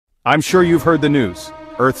I'm sure you've heard the news.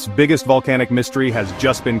 Earth's biggest volcanic mystery has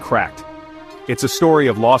just been cracked. It's a story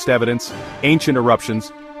of lost evidence, ancient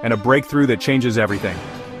eruptions, and a breakthrough that changes everything.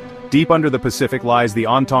 Deep under the Pacific lies the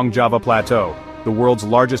Ontong Java Plateau, the world's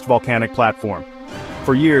largest volcanic platform.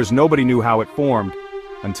 For years, nobody knew how it formed,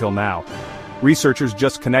 until now. Researchers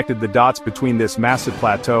just connected the dots between this massive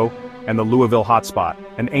plateau and the Louisville hotspot,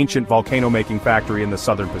 an ancient volcano-making factory in the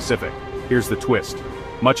southern Pacific. Here's the twist.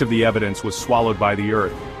 Much of the evidence was swallowed by the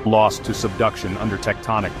Earth, lost to subduction under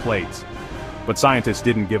tectonic plates. But scientists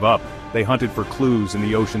didn't give up. They hunted for clues in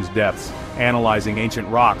the ocean's depths, analyzing ancient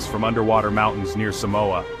rocks from underwater mountains near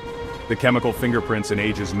Samoa. The chemical fingerprints and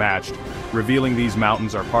ages matched, revealing these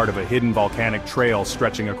mountains are part of a hidden volcanic trail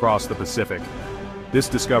stretching across the Pacific. This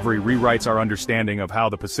discovery rewrites our understanding of how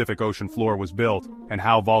the Pacific Ocean floor was built, and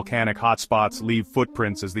how volcanic hotspots leave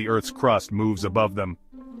footprints as the Earth's crust moves above them.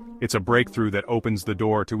 It's a breakthrough that opens the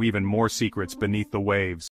door to even more secrets beneath the waves.